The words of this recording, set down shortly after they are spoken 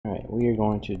we are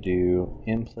going to do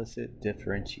implicit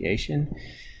differentiation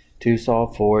to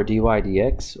solve for dy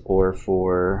dx or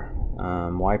for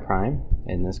y prime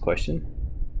in this question.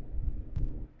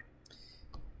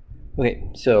 Okay,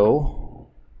 so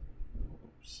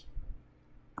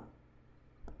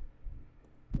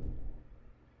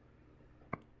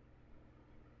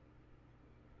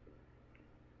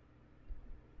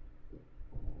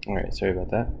all right, sorry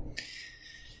about that.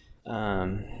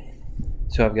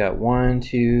 So I've got 1,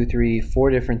 2, 3, 4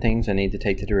 different things I need to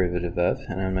take the derivative of,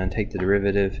 and I'm going to take the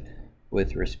derivative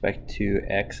with respect to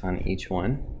x on each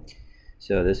one.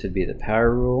 So this would be the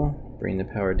power rule, bring the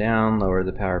power down, lower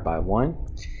the power by 1,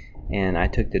 and I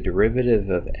took the derivative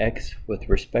of x with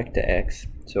respect to x,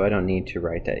 so I don't need to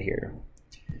write that here.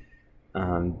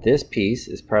 This piece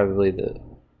is probably the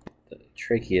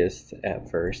trickiest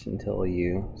at first until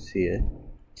you see it.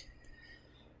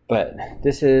 But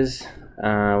this is,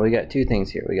 we got two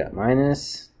things here. We got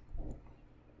minus,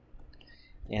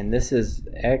 and this is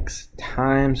x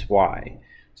times y.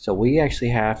 So we actually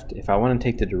have to, if I want to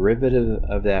take the derivative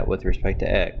of that with respect to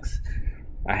x,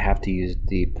 I have to use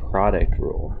the product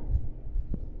rule.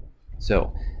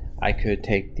 So I could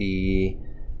take the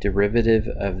derivative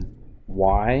of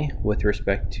y with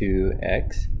respect to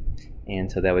x, and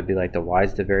so that would be like the y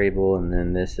is the variable and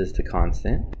then this is the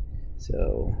constant.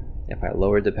 So if I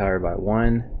lowered the power by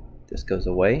 1, this goes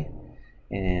away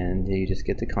and you just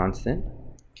get the constant.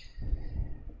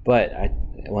 But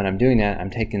when I'm doing that, I'm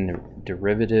taking the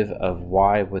derivative of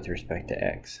y with respect to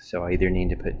x. So I either need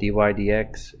to put dy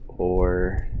dx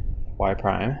or y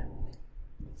prime.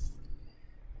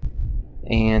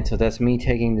 And so that's me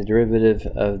taking the derivative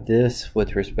of this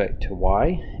with respect to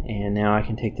y, and now I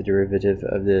can take the derivative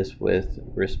of this with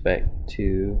respect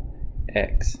to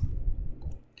x.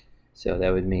 So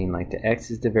that would mean like the x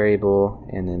is the variable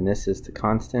and then this is the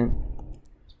constant.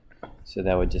 So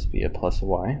that would just be a plus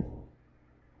y.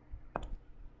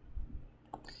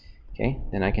 Okay,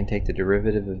 then I can take the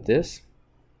derivative of this,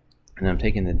 and I'm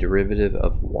taking the derivative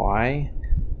of y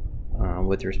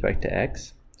with respect to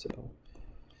x. So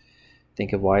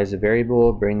think of y as a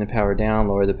variable, bring the power down,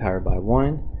 lower the power by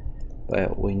 1,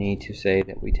 but we need to say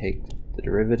that we take the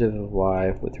derivative of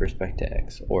y with respect to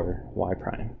x, or y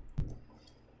prime.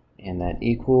 And that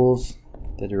equals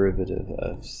the derivative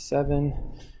of 7,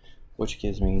 which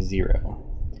gives me 0.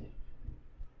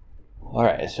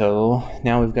 Alright, so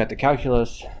now we've got the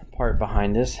calculus part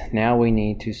behind us. Now we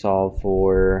need to solve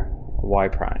for y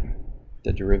prime,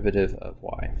 the derivative of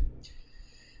y.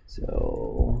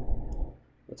 So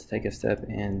let's take a step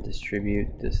and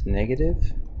distribute this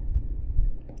negative.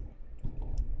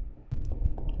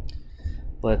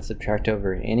 Let's subtract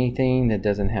over anything that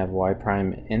doesn't have y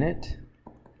prime in it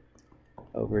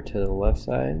over to the left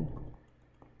side.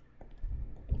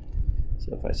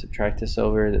 So if I subtract this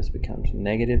over, this becomes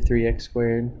negative 3x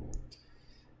squared.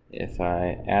 If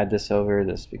I add this over,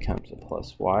 this becomes a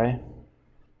plus y.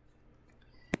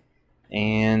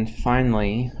 And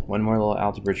finally, one more little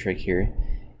algebra trick here.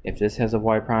 If this has a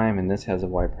y prime and this has a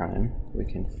y prime, we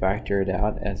can factor it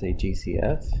out as a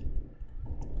GCF.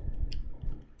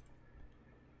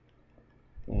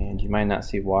 And you might not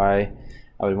see why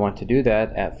I would want to do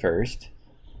that at first.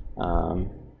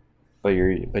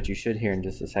 But you should here in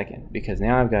just a second, because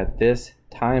now I've got this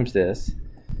times this.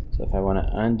 So if I want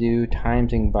to undo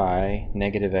timesing by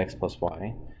negative x plus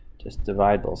y, just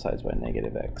divide both sides by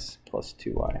negative x plus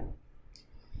 2y.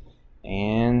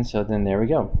 And so then there we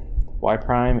go. Y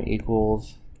prime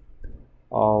equals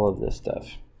all of this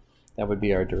stuff. That would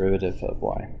be our derivative of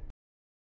y.